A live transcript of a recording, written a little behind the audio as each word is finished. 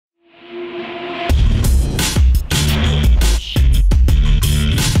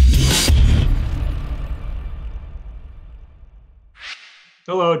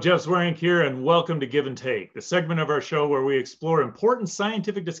Jeff Zwarenk here, and welcome to Give and Take, the segment of our show where we explore important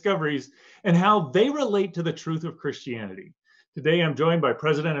scientific discoveries and how they relate to the truth of Christianity. Today, I'm joined by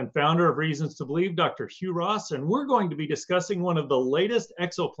President and founder of Reasons to Believe, Dr. Hugh Ross, and we're going to be discussing one of the latest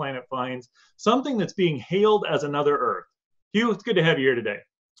exoplanet finds, something that's being hailed as another Earth. Hugh, it's good to have you here today.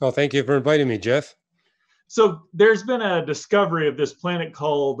 Oh, thank you for inviting me, Jeff. So there's been a discovery of this planet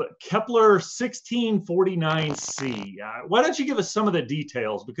called Kepler 1649c. Why don't you give us some of the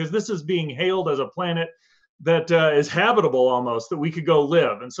details? Because this is being hailed as a planet that is habitable almost, that we could go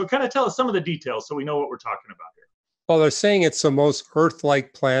live. And so kind of tell us some of the details so we know what we're talking about here. Well, they're saying it's the most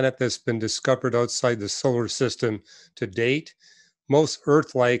Earth-like planet that's been discovered outside the solar system to date. Most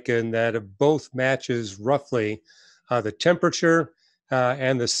Earth-like in that it both matches roughly the temperature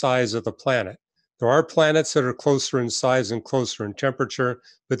and the size of the planet. There are planets that are closer in size and closer in temperature,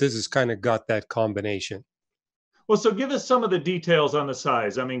 but this has kind of got that combination. Well, so give us some of the details on the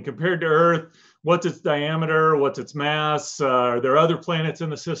size. I mean, compared to Earth, what's its diameter? What's its mass? Are there other planets in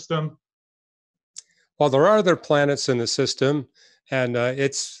the system? Well, there are other planets in the system, and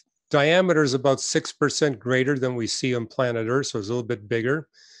its diameter is about 6% greater than we see on planet Earth, so it's a little bit bigger.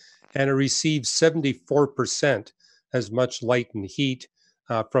 And it receives 74% as much light and heat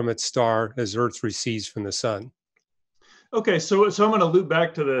from its star as Earth receives from the sun. Okay, so I'm going to loop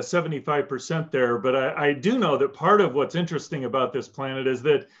back to the 75% there, but I do know that part of what's interesting about this planet is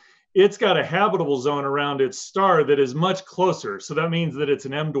that it's got a habitable zone around its star that is much closer. So that means that it's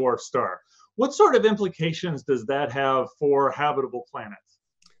an M dwarf star. What sort of implications does that have for habitable planets?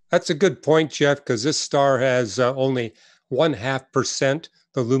 That's a good point, Jeff, because this star has only 0.5%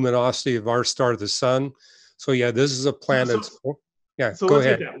 the luminosity of our star, the sun. So yeah, this is a planet. Yeah, So go let's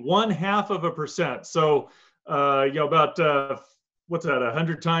get ahead. that 0.5%. So, about what's that?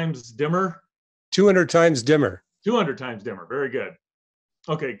 100 times dimmer? 200 times dimmer. 200 times dimmer. Very good.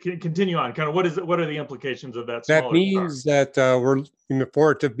 Okay, continue on. Kind of what are the implications of that That smaller star? means that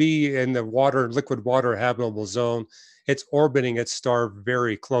for it to be in the liquid water habitable zone, it's orbiting its star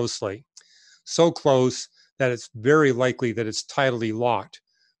very closely. So close that it's very likely that it's tidally locked,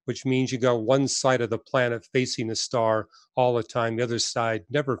 which means you got one side of the planet facing the star all the time. The other side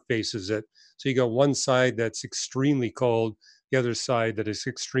never faces it. So you got one side that's extremely cold, the other side that is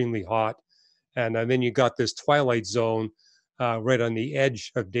extremely hot. And then you got this twilight zone right on the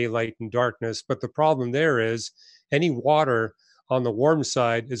edge of daylight and darkness. But the problem there is any water on the warm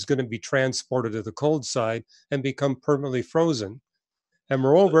side is going to be transported to the cold side and become permanently frozen. And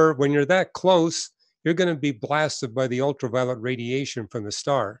moreover, when you're that close, you're going to be blasted by the ultraviolet radiation from the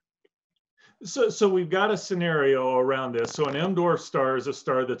star. So we've got a scenario around this. So an M dwarf star is a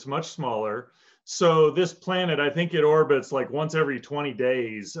star that's much smaller. So this planet, I think it orbits like once every 20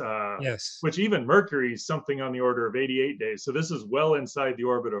 days, Yes. which even Mercury is something on the order of 88 days. So this is well inside the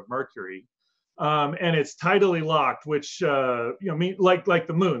orbit of Mercury. And it's tidally locked, which mean like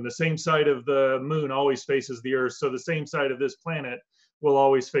the moon. The same side of the moon always faces the Earth, so the same side of this planet will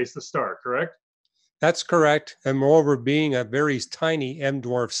always face the star. Correct? That's correct. And moreover, being a very tiny M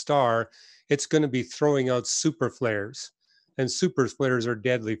dwarf star, it's going to be throwing out super flares. And super flares are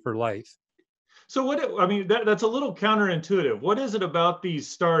deadly for life. So I mean, that's a little counterintuitive. What is it about these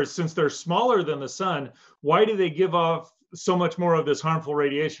stars, since they're smaller than the sun? Why do they give off so much more of this harmful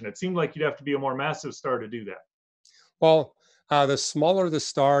radiation? It seemed like you'd have to be a more massive star to do that. Well, the smaller the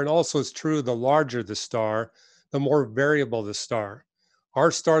star, and also it's true, the larger the star, the more variable the star.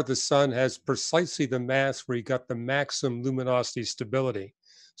 Our star, the sun, has precisely the mass where you got the maximum luminosity stability.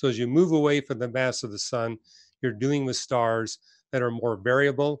 So as you move away from the mass of the sun, you're dealing with stars that are more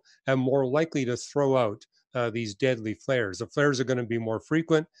variable and more likely to throw out these deadly flares. The flares are going to be more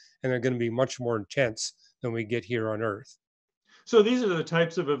frequent and they're going to be much more intense than we get here on Earth. So these are the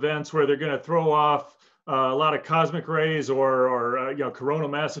types of events where they're going to throw off a lot of cosmic rays or coronal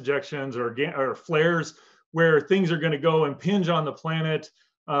mass ejections or flares, where things are going to go impinge on the planet.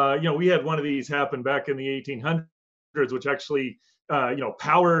 We had one of these happen back in the 1800s, which actually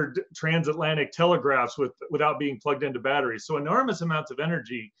powered transatlantic telegraphs without being plugged into batteries. So enormous amounts of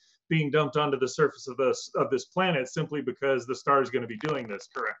energy being dumped onto the surface of this planet simply because the star is going to be doing this.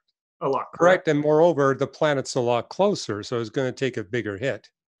 Correct? A lot. Correct. And moreover, the planet's a lot closer, so it's going to take a bigger hit.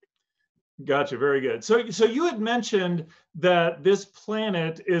 Gotcha. Very good. So you had mentioned that this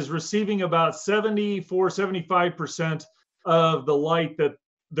planet is receiving about 75% of the light that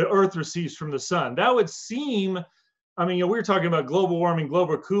the Earth receives from the sun. That would seem, I mean, we were talking about global warming,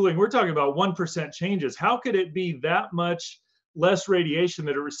 global cooling. We're talking about 1% changes. How could it be that much less radiation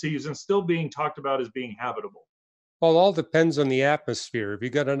that it receives and still being talked about as being habitable? Well, it all depends on the atmosphere. If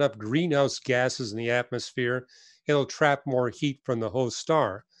you got enough greenhouse gases in the atmosphere, it'll trap more heat from the host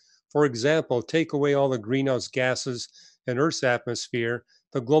star. For example, take away all the greenhouse gases in Earth's atmosphere,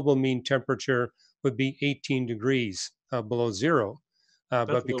 the global mean temperature would be 18 degrees below zero. That's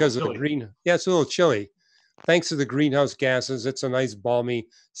But a little because of the chilly. yeah, it's a little chilly. Thanks to the greenhouse gases, it's a nice balmy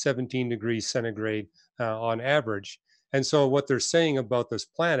 17 degrees centigrade on average. And so, what they're saying about this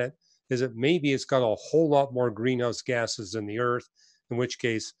planet is that maybe it's got a whole lot more greenhouse gases than the Earth, in which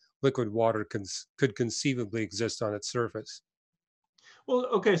case liquid water could conceivably exist on its surface. Well,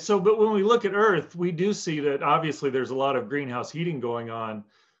 okay, so but when we look at Earth, we do see that obviously there's a lot of greenhouse heating going on,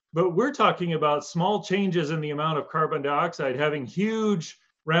 but we're talking about small changes in the amount of carbon dioxide having huge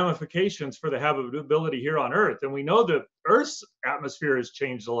ramifications for the habitability here on Earth. And we know that Earth's atmosphere has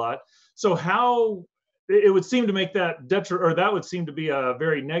changed a lot. So how it would seem to make that or that would seem to be a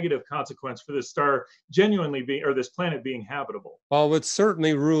very negative consequence for this star genuinely being or this planet being habitable. Well, it would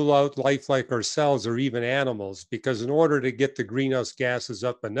certainly rule out life like ourselves or even animals, because in order to get the greenhouse gases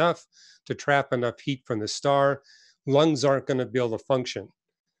up enough to trap enough heat from the star, lungs aren't going to be able to function.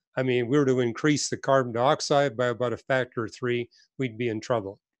 I mean, if we were to increase the carbon dioxide by about a factor of three, we'd be in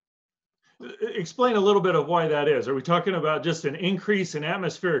trouble. Explain a little bit of why that is. Are we talking about just an increase in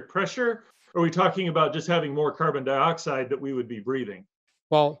atmospheric pressure? Or are we talking about just having more carbon dioxide that we would be breathing?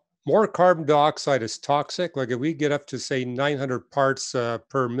 Well, more carbon dioxide is toxic. Like if we get up to, say, 900 parts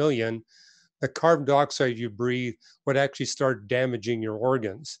per million, the carbon dioxide you breathe would actually start damaging your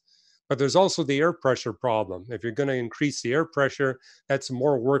organs. But there's also the air pressure problem. If you're going to increase the air pressure, that's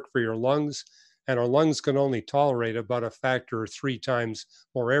more work for your lungs. And our lungs can only tolerate about a factor of three times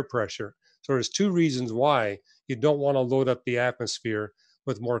more air pressure. So there's two reasons why you don't want to load up the atmosphere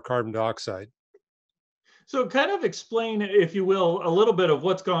with more carbon dioxide. So, kind of explain, if you will, a little bit of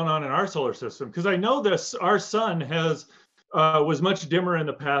what's gone on in our solar system, because I know this our sun has was much dimmer in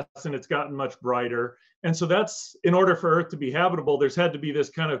the past, and it's gotten much brighter. And so, that's in order for Earth to be habitable, there's had to be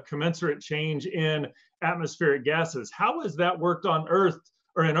this kind of commensurate change in atmospheric gases. How has that worked on Earth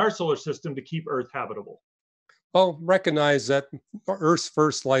or in our solar system to keep Earth habitable? Well, recognize that Earth's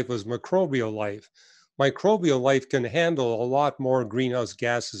first life was microbial life. Microbial life can handle a lot more greenhouse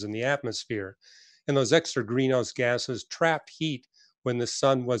gases in the atmosphere. And those extra greenhouse gases trapped heat when the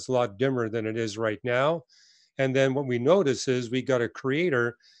sun was a lot dimmer than it is right now. And then what we notice is we got a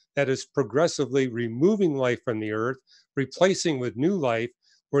creator that is progressively removing life from the earth, replacing with new life,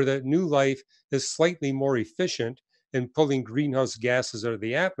 where that new life is slightly more efficient in pulling greenhouse gases out of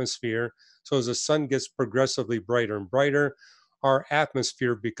the atmosphere. So as the sun gets progressively brighter and brighter, our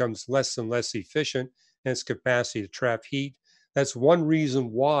atmosphere becomes less and less efficient in its capacity to trap heat. That's one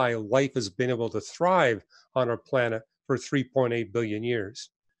reason why life has been able to thrive on our planet for 3.8 billion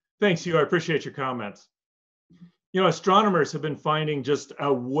years. Thanks, Hugh. I appreciate your comments. You know, astronomers have been finding just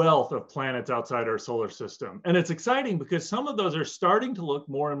a wealth of planets outside our solar system. And it's exciting because some of those are starting to look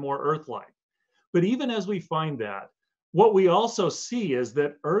more and more Earth like. But even as we find that, what we also see is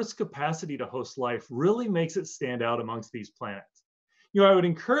that Earth's capacity to host life really makes it stand out amongst these planets. You know, I would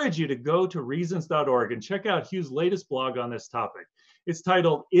encourage you to go to reasons.org and check out Hugh's latest blog on this topic. It's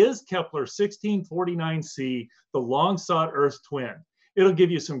titled, Is Kepler 1649c the long sought Earth twin? It'll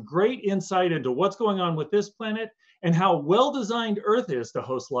give you some great insight into what's going on with this planet and how well designed Earth is to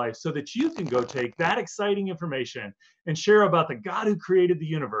host life so that you can go take that exciting information and share about the God who created the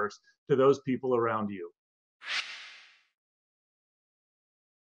universe to those people around you.